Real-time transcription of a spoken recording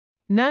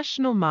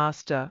National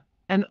Master,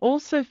 and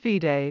also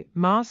FIDE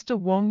Master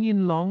Wong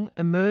Yinn Long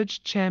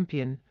emerged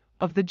champion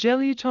of the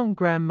Jelutong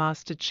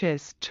Grandmaster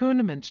Chess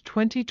Tournament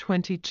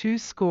 2022,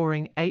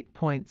 scoring 8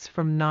 points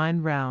from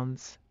 9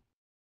 rounds.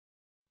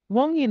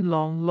 Wong Yinn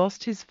Long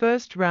lost his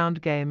first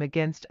round game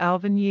against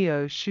Alvin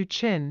Yeoh Xu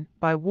Chen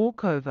by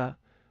walkover,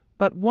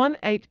 but won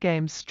 8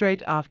 games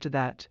straight after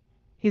that.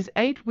 His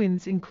 8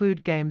 wins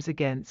include games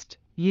against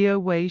Yeoh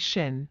Wei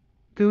Shen,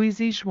 Gui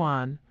Zi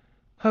Xuan,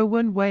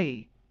 Wern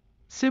Wei,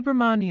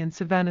 Subramanian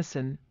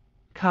Sivanesan,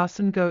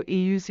 Carson Goh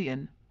Eu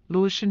Zien,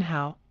 Looi Xin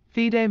Hao,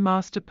 FIDE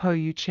Master Poh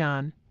Yu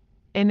Tian,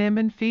 NM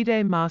and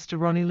FIDE Master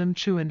Ronnie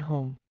Chuin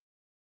Hoong.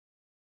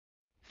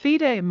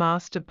 FIDE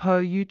Master Poh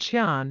Yu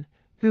Tian,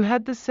 who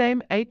had the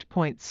same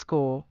 8-point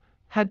score,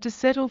 had to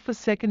settle for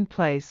second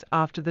place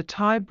after the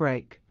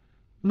tie-break.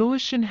 Looi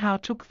Xin Hao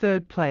took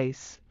third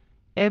place,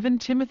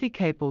 Timothy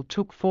Capel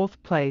took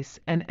fourth place,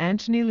 and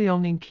Anthony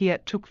Liong Ing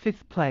Kiat took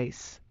fifth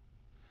place.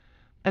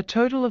 A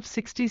total of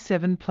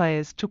 67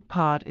 players took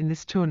part in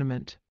this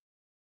tournament.